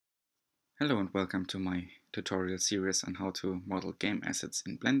Hello and welcome to my tutorial series on how to model game assets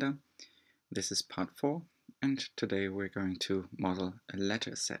in Blender. This is part 4 and today we're going to model a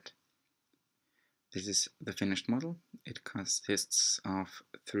letter set. This is the finished model. It consists of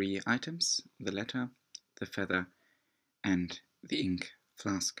 3 items: the letter, the feather and the ink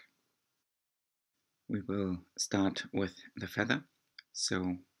flask. We will start with the feather,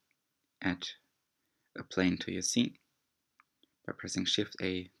 so add a plane to your scene. By pressing Shift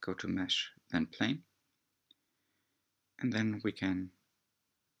A, go to Mesh, then Plane. And then we can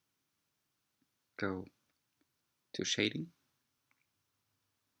go to Shading,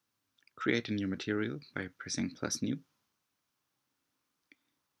 create a new material by pressing plus New,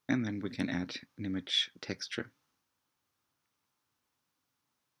 and then we can add an image texture.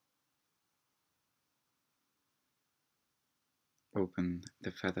 Open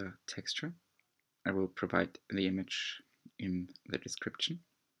the feather texture. I will provide the image in the description.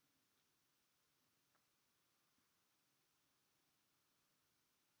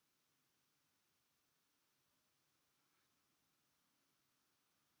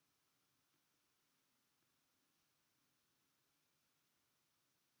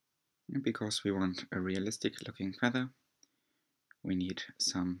 And because we want a realistic looking feather, we need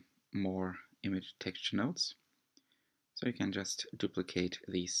some more image texture nodes. So you can just duplicate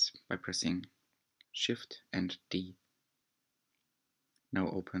these by pressing Shift and D. Now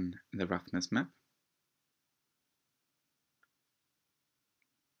open the roughness map.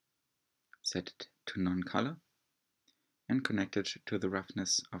 Set it to non-color and connect it to the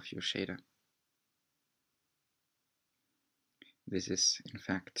roughness of your shader. This is in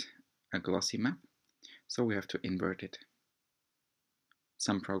fact a glossy map, so we have to invert it.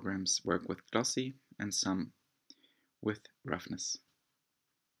 Some programs work with glossy and some with roughness.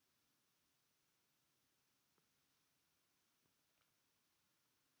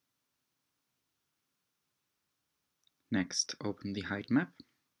 Next, open the height map.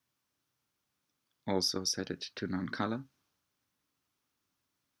 Also set it to non-color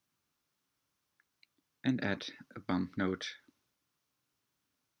and add a bump node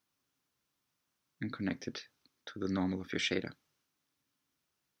and connect it to the normal of your shader.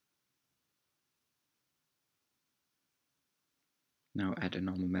 Now add a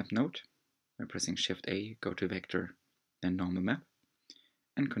normal map node. By pressing Shift A, go to Vector, then Normal Map,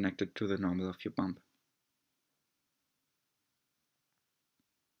 and connect it to the normal of your bump.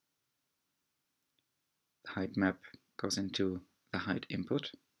 The height map goes into the height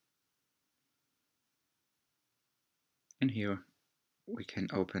input. And here we can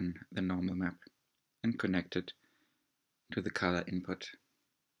open the normal map and connect it to the color input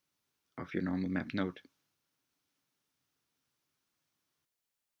of your normal map node.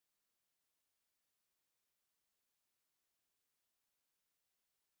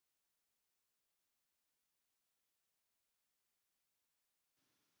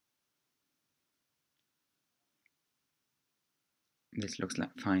 This looks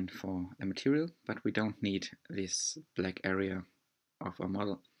like fine for the material, but we don't need this black area of our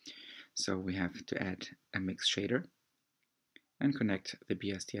model. So we have to add a mix shader and connect the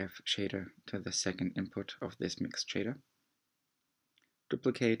BSDF shader to the second input of this mix shader.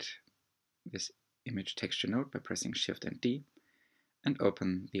 Duplicate this image texture node by pressing Shift and D and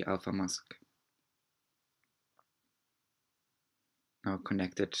open the alpha mask. Now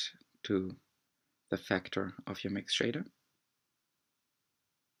connect it to the factor of your mix shader.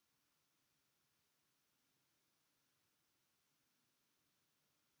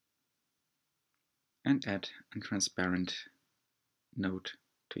 And add a transparent node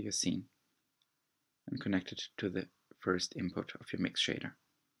to your scene and connect it to the first input of your mix shader.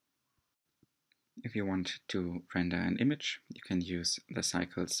 If you want to render an image, you can use the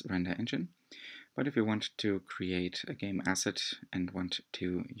Cycles render engine. But if you want to create a game asset and want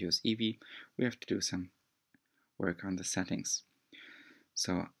to use Eevee, we have to do some work on the settings.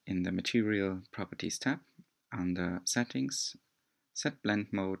 So in the Material Properties tab, under Settings, set Blend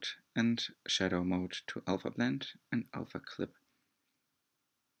Mode and Shadow Mode to Alpha Blend and Alpha Clip.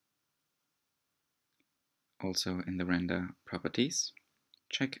 Also in the Render Properties,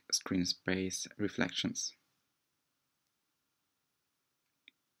 check Screen Space Reflections.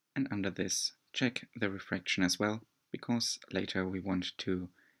 And under this, check the refraction as well, because later we want to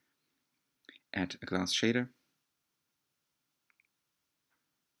add a glass shader.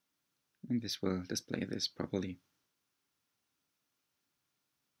 And this will display this properly.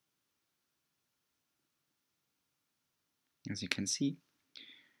 As you can see,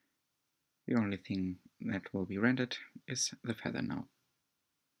 the only thing that will be rendered is the feather now.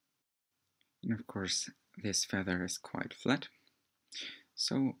 And of course, this feather is quite flat,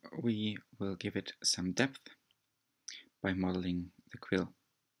 So we will give it some depth by modeling the quill.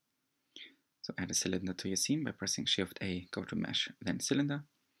 So add a cylinder to your scene by pressing Shift A, go to Mesh, then Cylinder.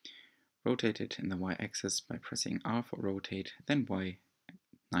 Rotate it in the Y-axis by pressing R for rotate, then Y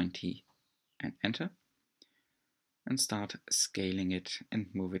 90 and Enter. And start scaling it and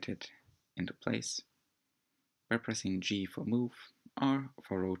move it into place by pressing G for move, R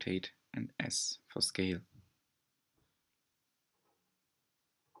for rotate, and S for scale.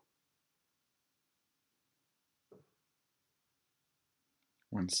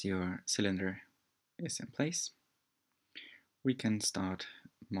 Once your cylinder is in place, we can start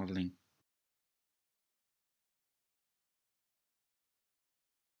modeling.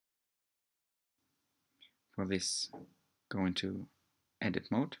 For this, go into Edit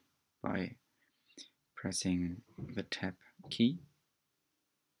mode by pressing the Tab key.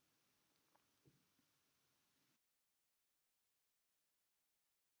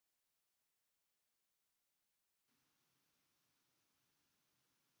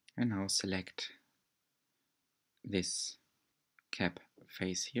 And now select this cap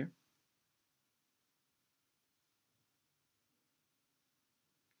face here.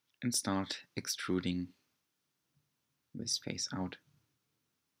 And start extruding this face out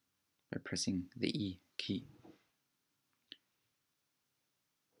by pressing the E key.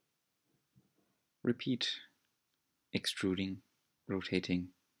 Repeat extruding, rotating,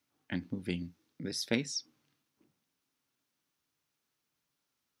 and moving this face.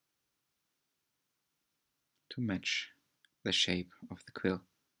 To match the shape of the quill.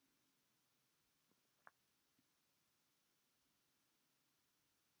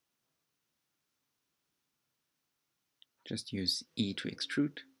 Just use E to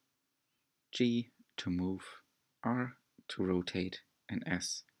extrude, G to move, R to rotate, and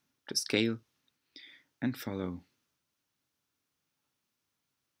S to scale, and follow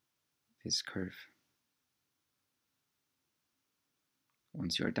this curve.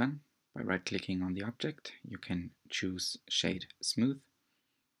 Once you are done, by right-clicking on the object, you can choose Shade Smooth,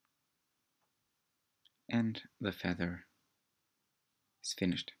 and the feather is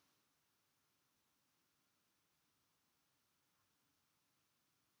finished.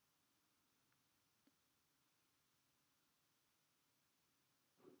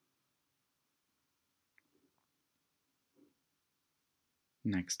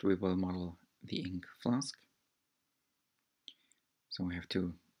 Next we will model the ink flask. So we have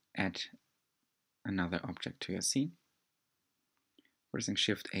to add another object to your scene. Pressing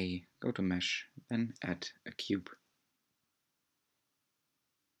Shift A, go to Mesh, then add a cube.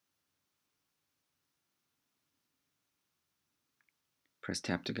 Press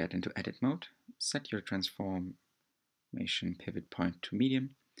Tab to get into Edit mode. Set your transformation pivot point to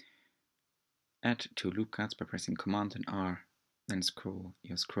medium. Add 2 loop cuts by pressing Command and R, then scroll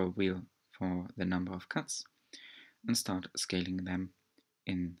your scroll wheel for the number of cuts, and start scaling them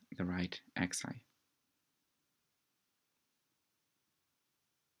in the right axis.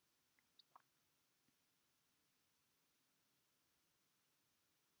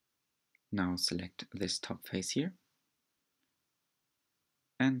 Now select this top face here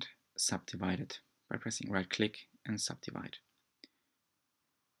and subdivide it by pressing right click and subdivide.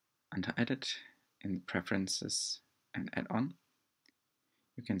 Under Edit, in Preferences and Add-on,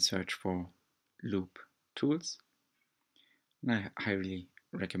 you can search for Loop Tools. And I highly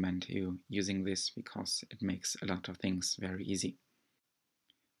recommend you using this because it makes a lot of things very easy.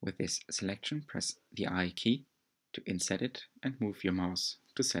 With this selection, press the I key to inset it and move your mouse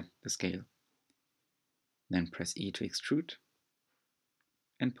to set the scale. Then press E to extrude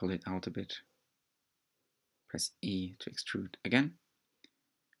and pull it out a bit. Press E to extrude again.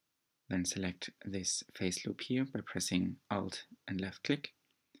 Then select this face loop here by pressing Alt and left click.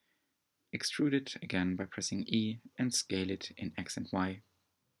 Extrude it again by pressing E and scale it in X and Y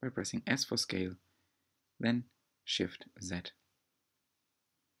by pressing S for scale, then Shift Z.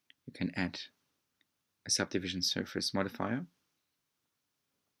 You can add a subdivision surface modifier.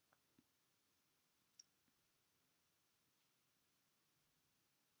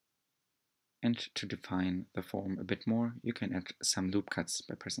 And to define the form a bit more, you can add some loop cuts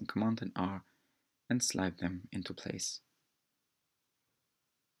by pressing Command and R and slide them into place.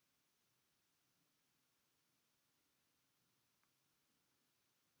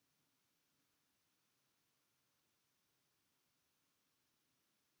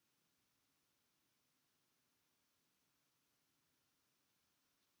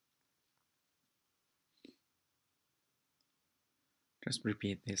 Just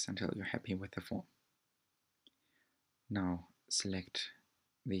repeat this until you're happy with the form. Now select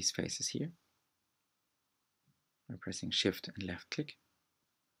these faces here by pressing Shift and left click.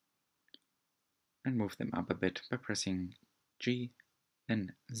 and move them up a bit by pressing G,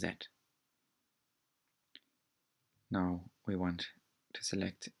 then Z. Now we want to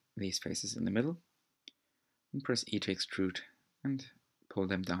select these faces in the middle and press E to extrude and pull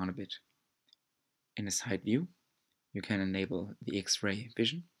them down a bit. In a side view, you can enable the X-ray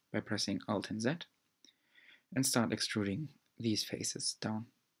vision by pressing Alt and Z and start extruding these faces down.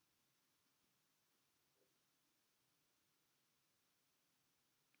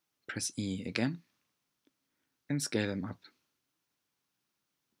 Press E again and scale them up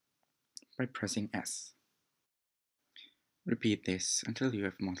by pressing S. Repeat this until you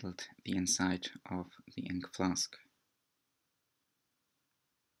have modeled the inside of the ink flask.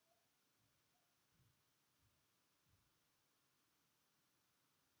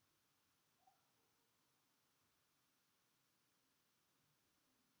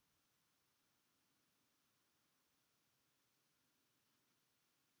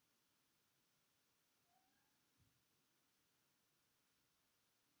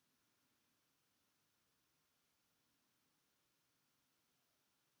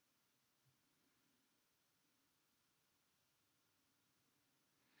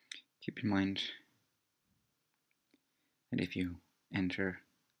 Keep in mind that if you enter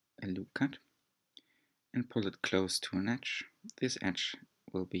a loop cut and pull it close to an edge, this edge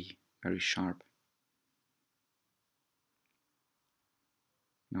will be very sharp.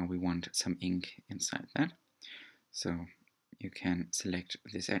 Now we want some ink inside that, so you can select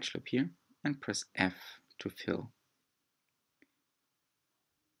this edge loop here and press F to fill.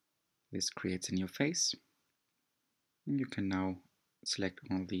 This creates a new face, and you can now select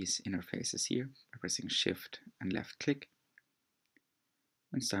all these inner faces here by pressing Shift and left click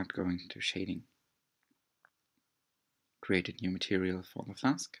and start going to shading. Create a new material for the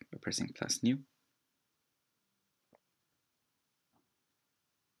flask by pressing plus new.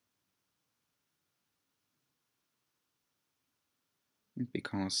 And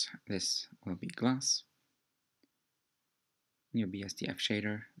because this will be glass, in your BSDF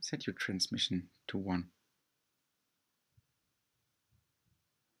shader, set your transmission to 1.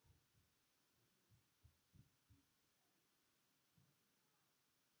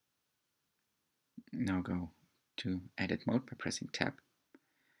 Now go to edit mode by pressing tab,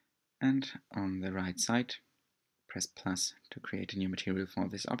 and on the right side press plus to create a new material for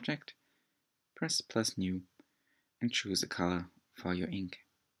this object, press plus new and choose a color for your ink.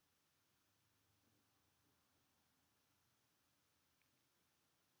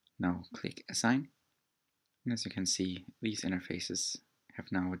 Now click assign, and as you can see, these interfaces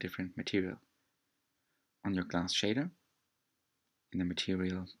have now a different material. On your glass shader, in the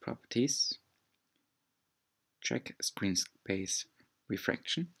material properties, check screen space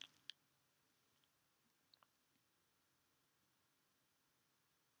refraction.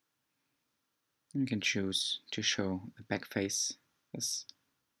 You can choose to show the back face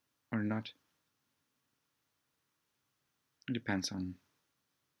or not. It depends on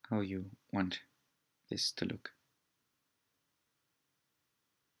how you want this to look.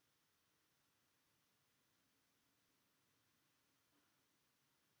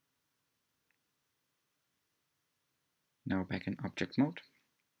 Now back in object mode.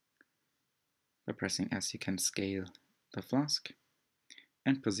 By pressing S you can scale the flask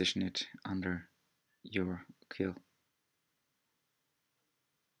and position it under your quill.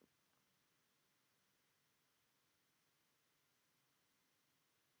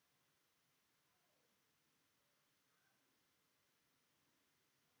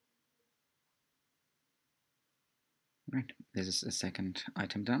 Right, this is the second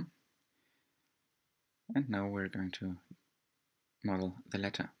item done. And now we're going to model the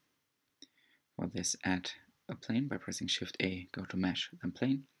letter. For this, add a plane by pressing Shift A, go to Mesh, then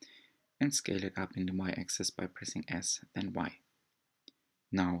Plane, and scale it up in the Y-axis by pressing S, then Y.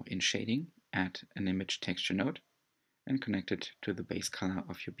 Now in shading, add an image texture node and connect it to the base color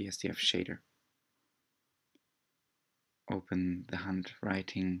of your BSDF shader. Open the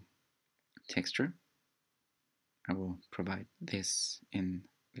handwriting texture. I will provide this in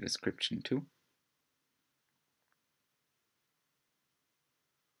the description too.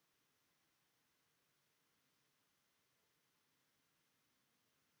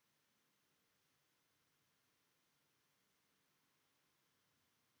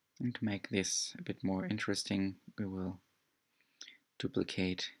 And to make this a bit more interesting, we will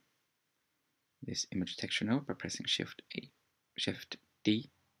duplicate this image texture node by pressing Shift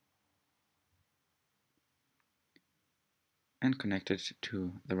D and connect it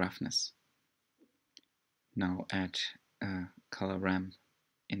to the roughness. Now add a color ramp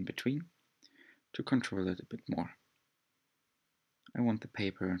in between to control it a bit more. I want the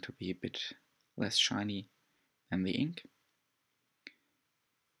paper to be a bit less shiny than the ink.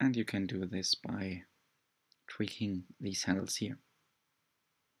 And you can do this by tweaking these handles here.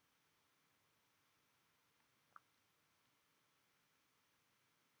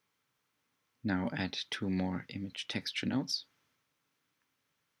 Now add 2 more image texture nodes.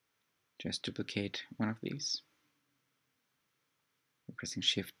 Just duplicate one of these by pressing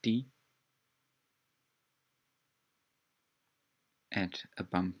Shift D. Add a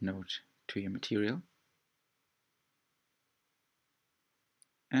bump node to your material.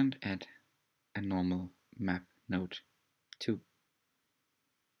 And add a normal map node too.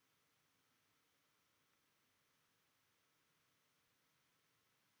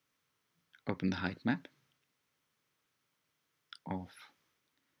 Open the height map of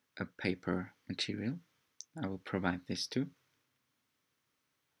a paper material. I will provide this too.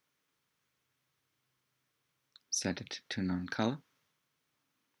 Set it to non-color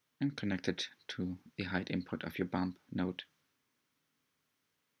and connect it to the height input of your bump node.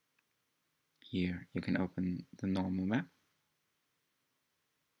 Here you can open the normal map,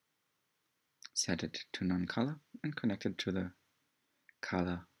 set it to non-color and connect it to the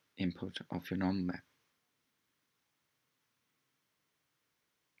color input of your normal map.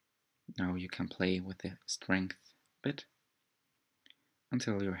 Now you can play with the strength bit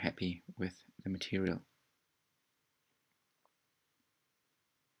until you're happy with the material.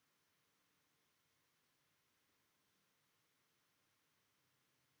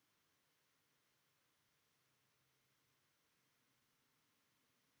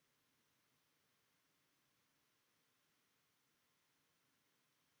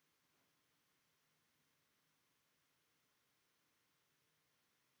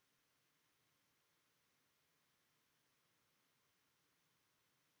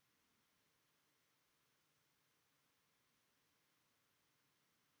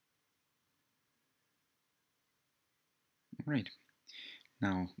 Alright,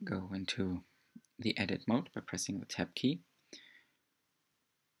 now go into the edit mode by pressing the Tab key.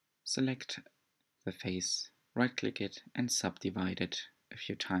 Select the face, right click it and subdivide it a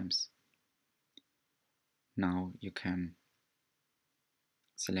few times. Now you can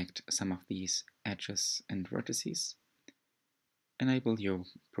select some of these edges and vertices. Enable your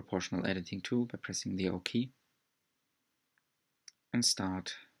proportional editing tool by pressing the O key and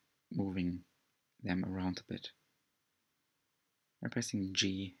start moving them around a bit. By pressing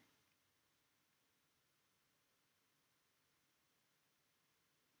G,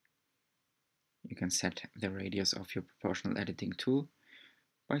 you can set the radius of your proportional editing tool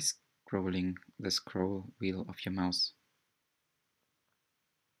by scrolling the scroll wheel of your mouse.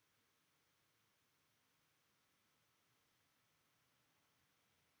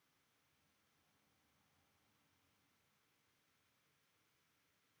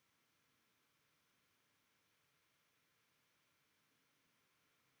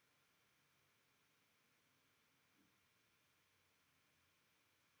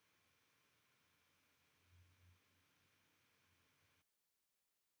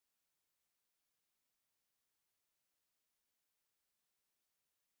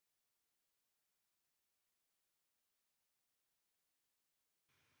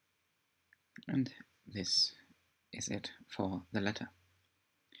 And this is it for the letter.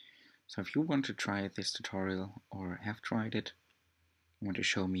 So if you want to try this tutorial or have tried it, want to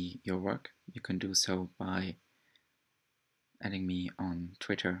show me your work, you can do so by adding me on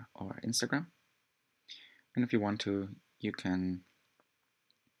Twitter or Instagram. And if you want to, you can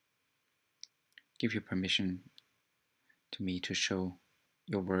give your permission to me to show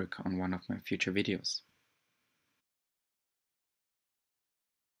your work on one of my future videos.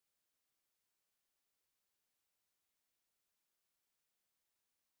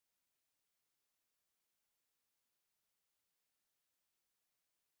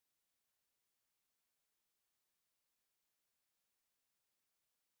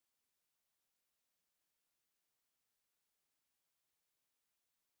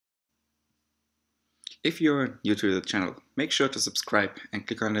 If you're new to the channel, make sure to subscribe and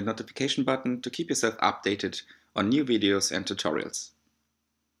click on the notification button to keep yourself updated on new videos and tutorials.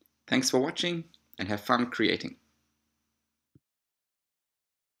 Thanks for watching and have fun creating.